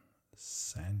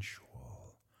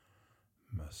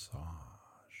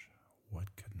massage.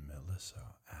 What could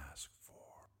Melissa ask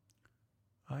for?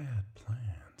 I had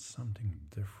planned something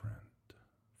different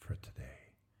for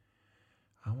today.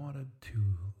 I wanted to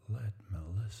let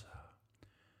Melissa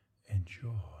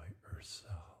enjoy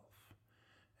herself,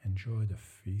 enjoy the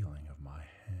feeling of my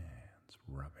hands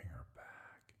rubbing her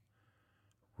back,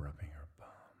 rubbing her bum,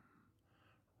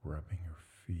 rubbing her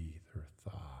feet, her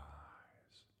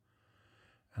thighs.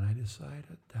 And I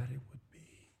decided that it would be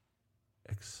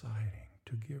exciting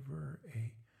to give her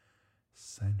a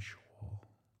sensual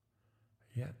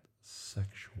yet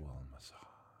sexual massage.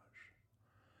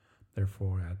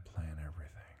 Therefore, I had planned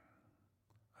everything.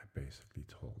 I basically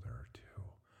told her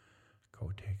to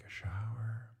go take a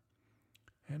shower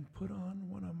and put on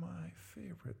one of my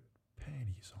favorite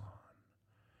panties on,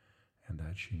 and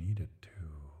that she needed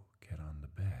to get on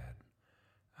the bed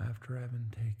after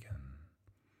having taken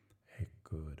a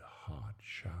good hot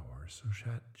shower so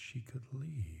that she could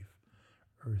leave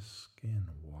her skin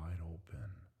wide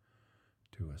open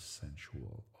to a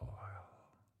sensual oil.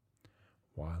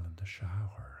 While in the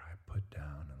shower, I put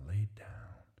down and laid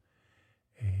down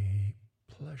a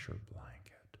pleasure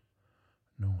blanket,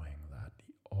 knowing that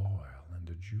the oil and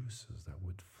the juices that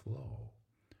would flow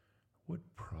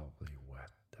would probably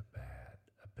wet the bed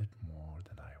a bit more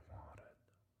than I wanted.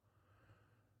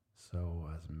 So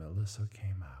as Melissa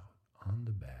came out on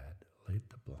the bed, laid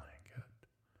the blanket,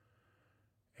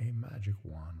 a magic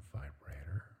wand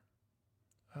vibrator,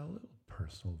 a little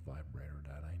personal vibrator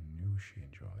that I knew she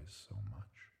enjoys so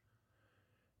much,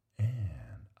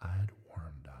 and I had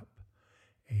warmed up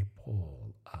a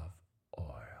bowl of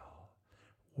oil,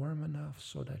 warm enough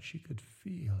so that she could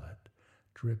feel it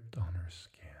dripped on her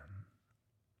skin.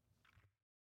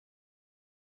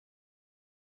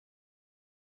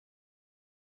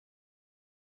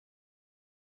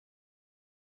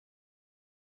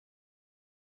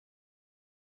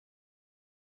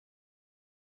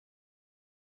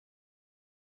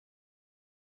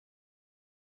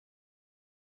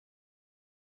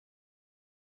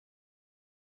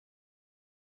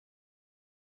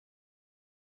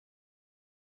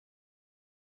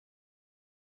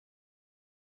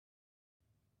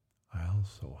 I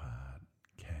also had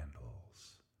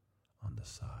candles on the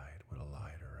side with a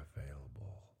lighter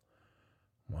available.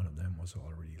 One of them was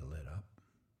already lit up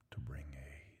to bring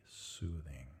a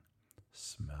soothing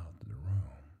smell to the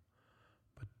room,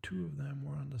 but two of them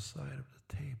were on the side of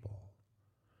the table.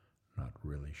 Not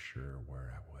really sure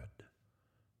where I would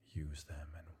use them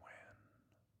and when.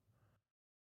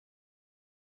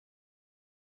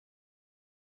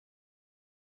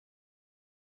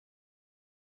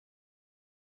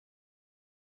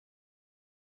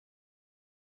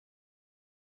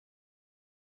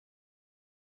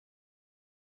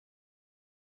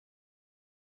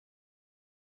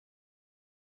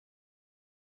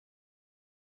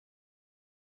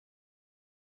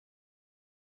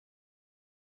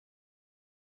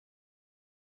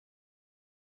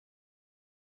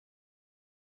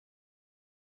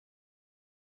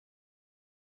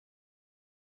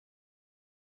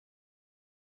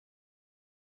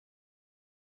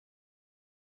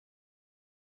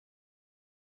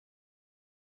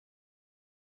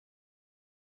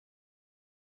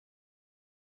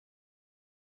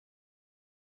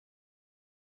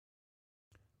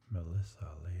 Melissa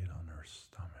laid on her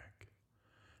stomach,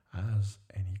 as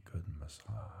any good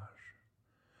massage.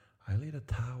 I laid a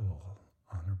towel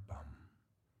on her bum,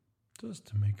 just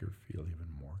to make her feel even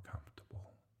more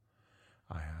comfortable.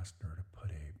 I asked her to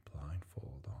put a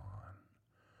blindfold on,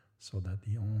 so that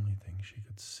the only thing she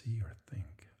could see or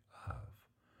think of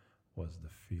was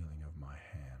the feeling of my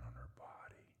hand on her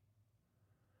body.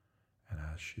 And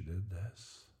as she did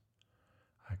this,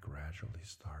 I gradually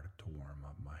started to warm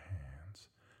up my hands,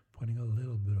 putting a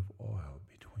little bit of oil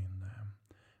between them,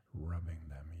 rubbing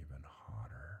them even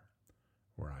hotter,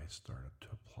 where I started to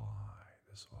apply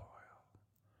this oil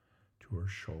to her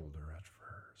shoulder at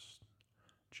first,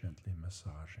 gently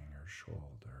massaging her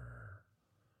shoulder,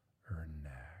 her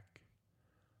neck,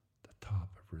 the top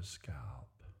of her scalp,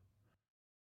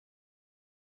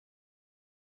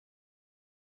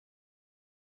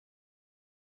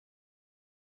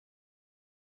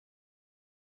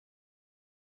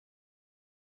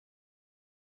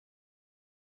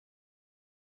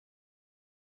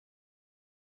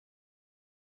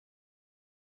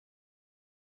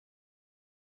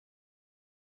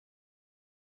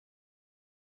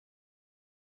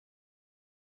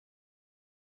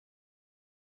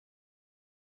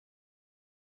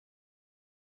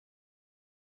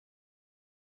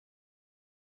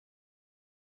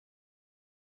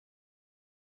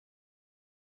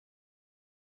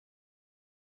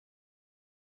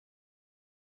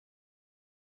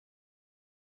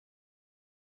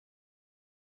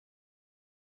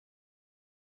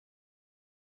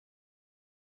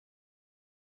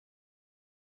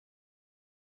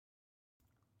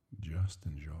 just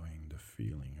enjoying the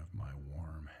feeling of my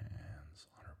warm hands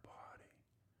on her body,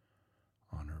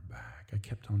 on her back. I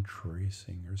kept on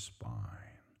tracing her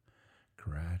spine,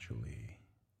 gradually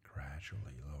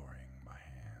lowering my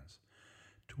hands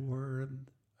toward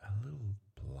a little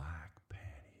black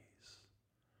panties.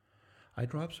 I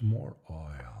dropped some more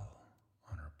oil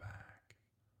on her back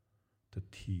to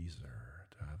tease her,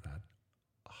 to have that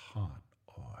hot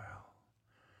oil.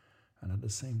 And at the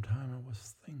same time, I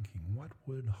was thinking, what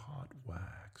would hot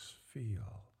wax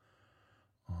feel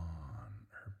on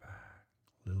her back?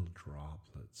 Little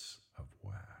droplets of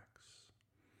wax.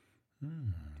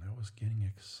 I was getting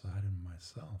excited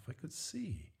myself. I could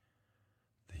see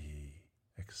the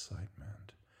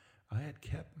excitement. I had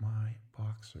kept my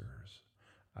boxers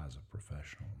as a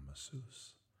professional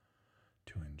masseuse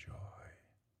to enjoy,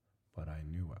 but I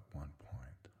knew at one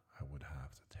point I would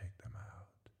have to take them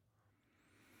out.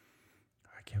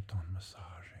 I kept on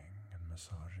massaging and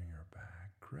massaging her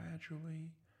back,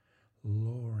 gradually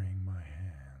lowering my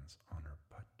hands on her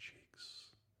butt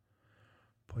cheeks,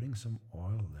 putting some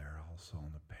oil there also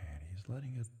on the panties,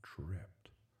 letting it drip,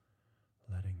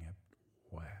 letting it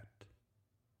wet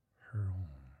her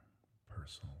own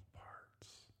personal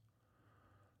parts.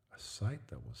 A sight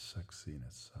that was sexy in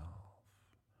itself.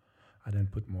 I then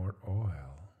put more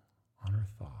oil on her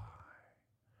thigh,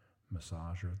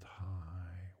 massage her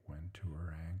thigh, went to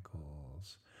her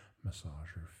ankles,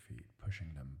 massage her feet,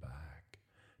 pushing them back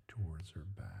towards her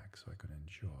back so I could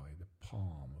enjoy the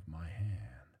palm of my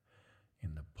hand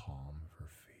in the palm of her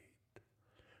feet,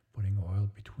 putting oil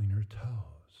between her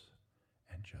toes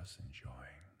and just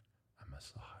enjoying a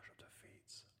massage of the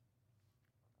feet.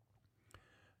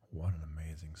 What an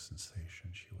amazing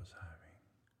sensation she was having.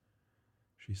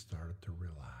 She started to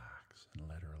relax and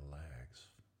let her legs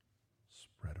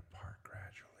spread apart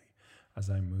gradually. As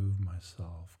I moved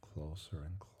myself closer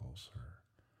and closer,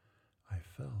 I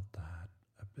felt that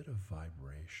a bit of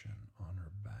vibration on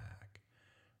her back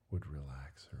would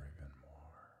relax her even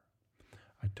more.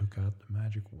 I took out the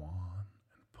magic wand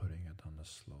and putting it on the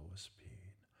slowest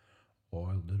speed,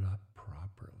 oiled it up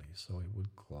properly so it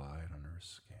would glide on her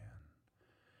skin,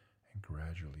 and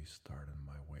gradually started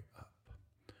my way up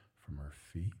from her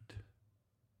feet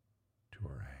to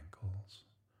her ankles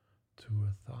to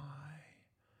her thigh,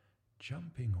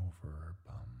 jumping over her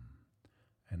bum,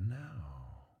 and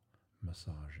now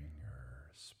massaging her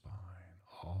spine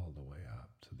all the way up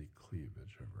to the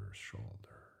cleavage of her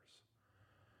shoulders.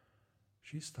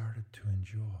 She started to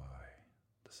enjoy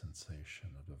the sensation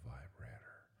of the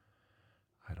vibrator.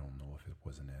 I don't know if it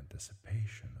was an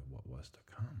anticipation of what was to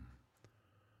come,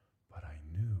 but I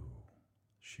knew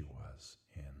she was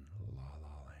in La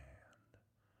La Land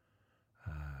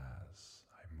as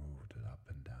I moved it up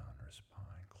and down her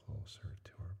spine closer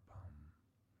to her bum.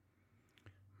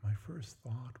 My first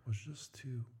thought was just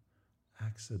to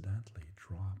accidentally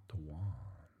drop the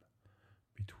wand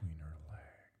between her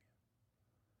leg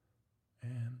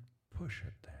and push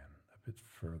it then a bit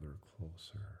further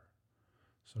closer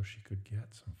so she could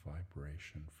get some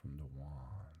vibration from the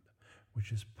wand,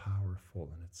 which is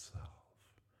powerful in itself,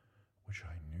 which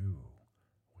I knew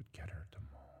would get her to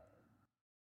moan.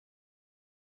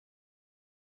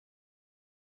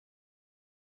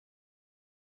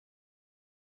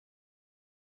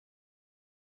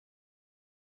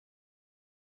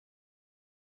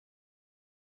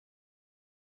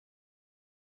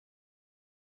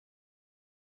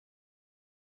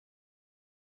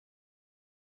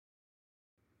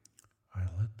 I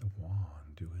let the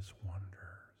wand do its wonders,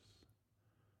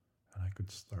 and I could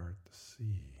start to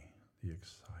see the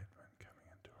excitement coming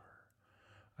into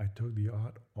her. I took the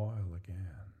hot oil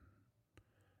again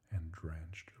and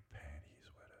drenched her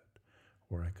panties with it,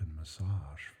 where I could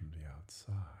massage from the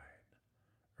outside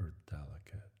her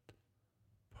delicate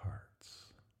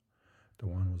parts. The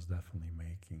wand was definitely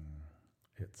making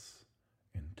its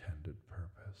intended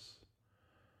purpose,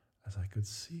 as I could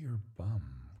see her bum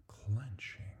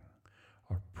clenching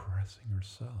or pressing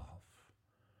herself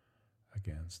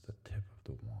against the tip of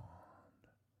the wand.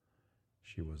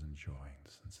 She was enjoying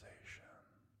the sensation.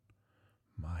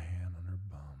 My hand on her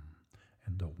bum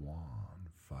and the wand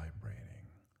vibrating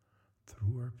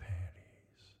through her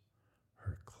panties,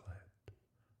 her clit,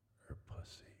 her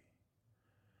pussy.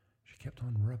 She kept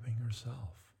on rubbing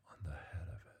herself on the head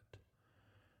of it,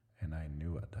 and I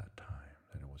knew at that time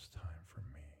that it was time for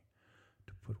me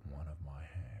to put one of my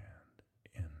hand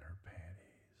in her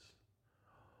panties,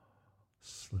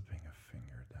 slipping a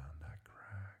finger down that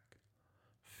crack,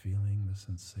 feeling the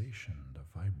sensation, the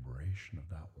vibration of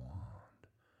that wand.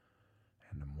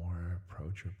 And the more I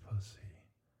approached her pussy,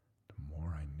 the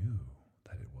more I knew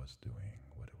that it was doing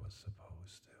what it was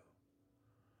supposed to.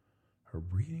 Her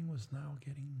breathing was now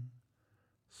getting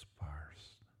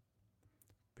sparse.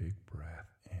 Big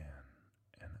breath in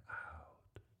and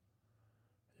out.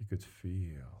 You could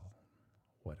feel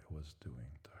what it was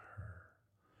doing to her.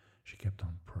 She kept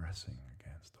on pressing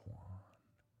against the wand,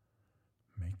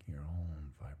 making her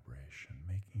own vibration,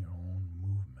 making her own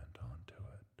movement onto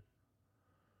it.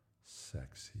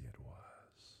 Sexy it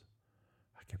was.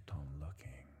 I kept on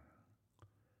looking,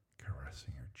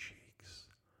 caressing her cheeks.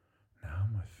 Now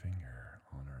my finger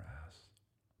on her ass.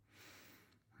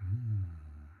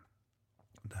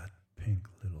 That pink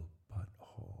little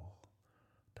butthole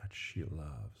that she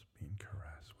loves being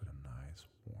caressed with a nice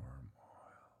warm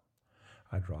oil.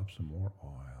 I dropped some more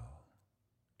oil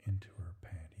into her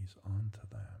panties onto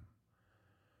them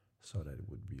so that it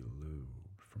would be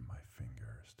lubed from my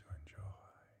fingers to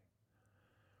enjoy.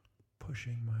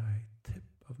 Pushing my tip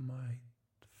of my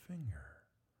finger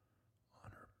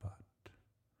on her butt,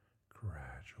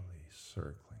 gradually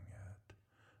circling it.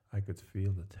 I could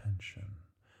feel the tension.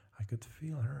 I could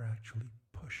feel her actually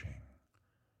pushing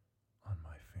on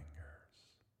my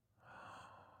fingers.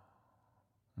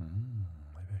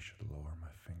 Maybe I should lower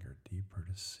my finger deeper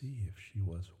to see if she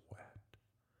was wet.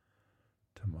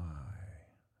 To my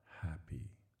happy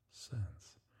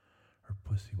sense, her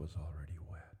pussy was already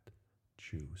wet,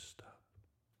 juiced up.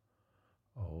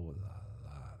 Oh la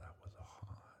la, that was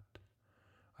hot.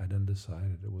 I then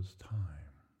decided it was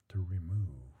time to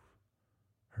remove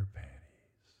her panties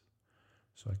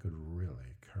so I could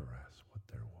really caress what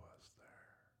there was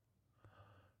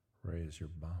there. Raise your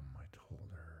bum, I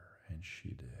told her, and she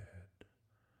did.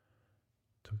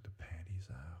 Took the panties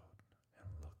out and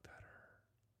looked at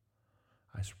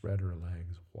her. I spread her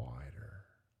legs wider,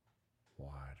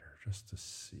 just to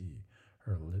see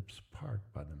her lips part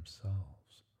by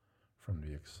themselves from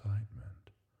the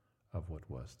excitement of what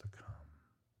was to come.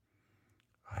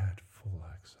 I had full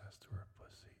access to her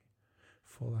pussy,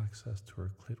 full access to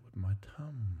her clit with my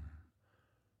tongue,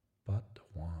 but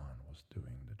the wand was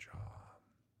doing the job.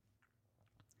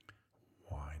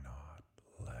 Why not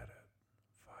let it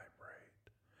vibrate?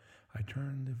 I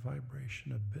turned the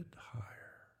vibration a bit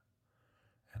higher,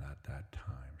 and at that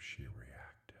time she reacted.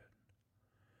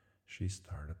 She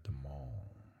started to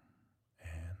moan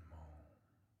and moan.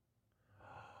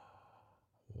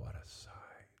 What a sight.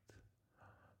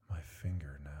 My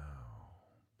finger now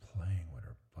playing with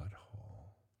her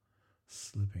butthole,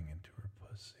 slipping into her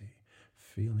pussy,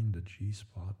 feeling the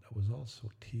G-spot that was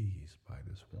also teased by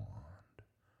this wand.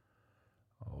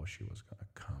 Oh, she was going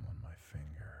to come on my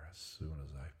finger as soon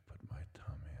as I put my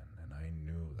thumb in, and I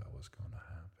knew that was going to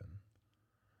happen.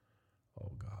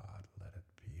 Oh God, let it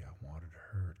be. I wanted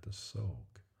her to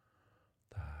soak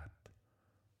that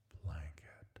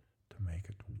blanket, to make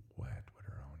it wet with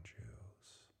her own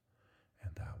juice,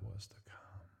 and that was to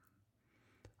come.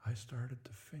 I started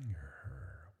to finger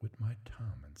her with my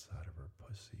thumb inside of her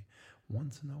pussy,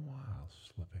 once in a while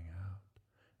slipping out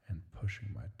and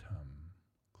pushing my thumb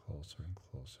closer and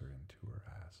closer into her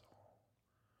asshole.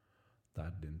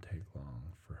 That didn't take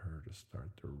long for her to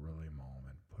start to really moan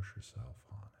and push herself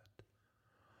on it.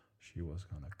 She was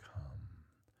going to come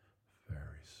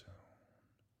very soon.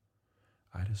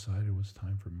 I decided it was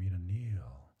time for me to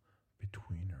kneel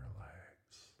between her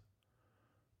legs.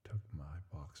 Took my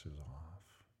boxers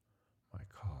off. My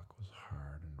cock was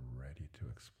hard and ready to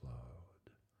explode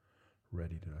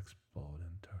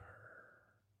into her.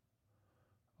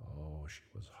 Oh, she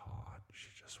was hot. She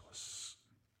just was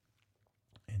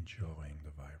enjoying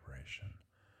the vibration,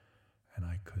 and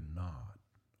I could not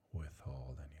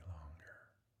withhold any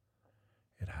longer.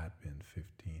 It had been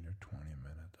 15 or 20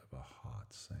 minutes of a hot,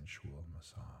 sensual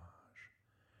massage,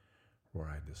 where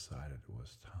I decided it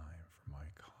was time for my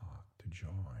cock to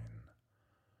join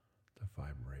the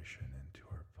vibration into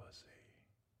her pussy.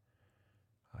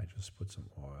 I just put some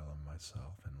oil on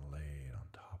myself and laid on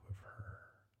top of her,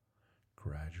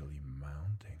 gradually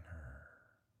mounting her.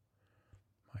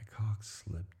 My cock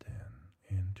slipped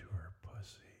into her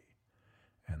pussy,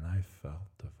 and I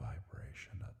felt the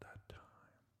vibration at that time.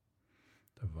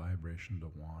 The vibration of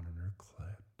the wand in her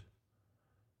clit,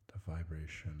 the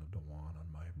vibration of the wand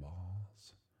on my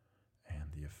balls,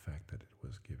 and the effect that it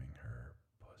was giving her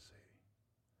pussy.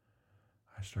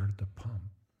 I started to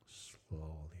pump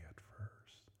slowly at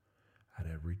first. At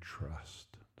every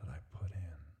thrust that I put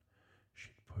in,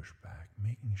 she'd push back,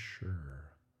 making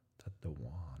sure that the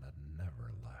wand had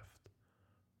never left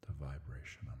the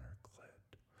vibration on her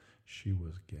clit. She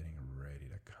was getting ready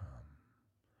to come,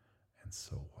 and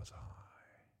so was I.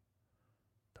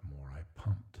 The more I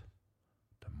pumped,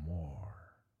 the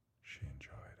more she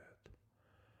enjoyed it.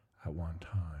 At one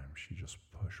time, she just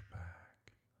pushed back,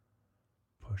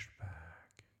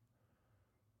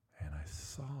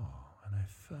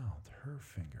 felt her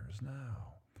fingers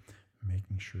now,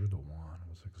 making sure the wand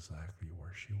was exactly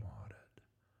where she wanted,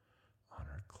 on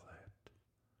her clit.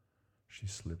 She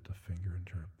slipped a finger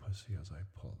into her pussy as I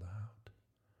pulled out,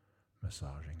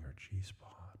 massaging her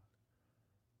G-spot,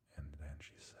 and then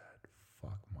she said,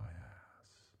 "Fuck my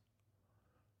ass."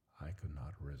 I could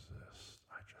not resist.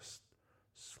 I just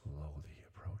slowly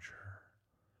approached her.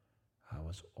 I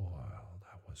was oiled,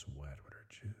 I was wet with her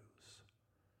juice,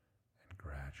 and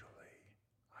gradually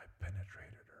I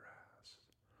penetrated her ass.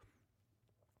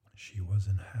 She was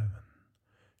in heaven.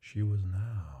 She was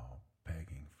now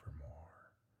begging for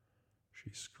more.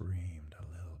 She screamed a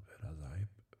little bit as I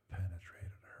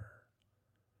penetrated her.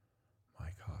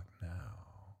 My cock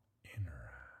now in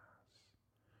her ass,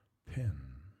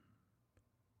 pinned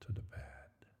to the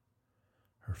bed.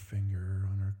 Her finger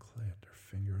on her clit, her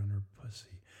finger on her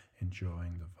pussy,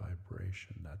 enjoying the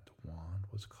vibration that the wand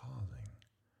was causing,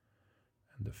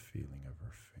 and the feeling of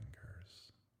her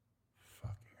fingers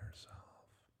fucking herself.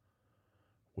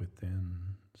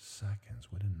 Within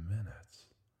seconds, within minutes,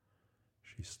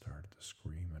 she started to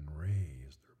scream and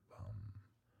raised her bum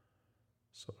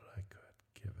so that I could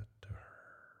give it to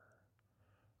her.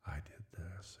 I did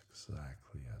this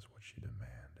exactly as what she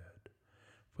demanded.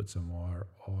 Put some more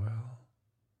oil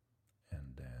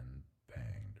and then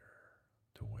banged her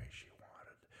the way she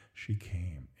wanted. She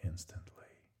came instantly.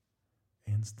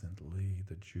 Instantly,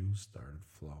 the juice started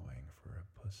flowing for her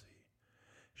pussy.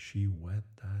 She wet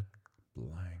that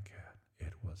blanket.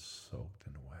 It was soaked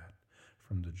and wet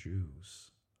from the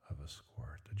juice of a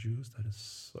squirt. The juice that is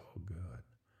so good.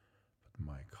 But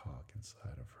my cock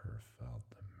inside of her felt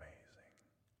amazing.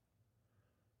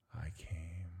 I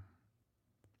came.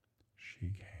 She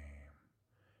came.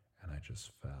 And I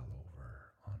just fell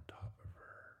over on top of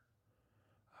her.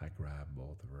 I grabbed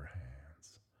both of her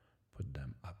hands, put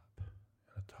them up in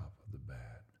the top of the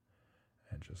bed,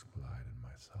 and just glided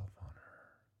myself on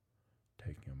her,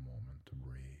 taking a moment to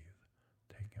breathe,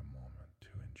 taking a moment to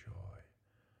enjoy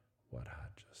what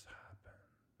had just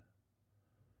happened.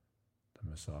 The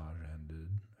massage ended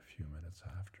a few minutes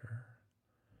after,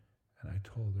 and I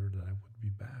told her that I would be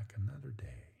back another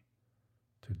day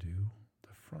to do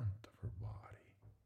the front of her body.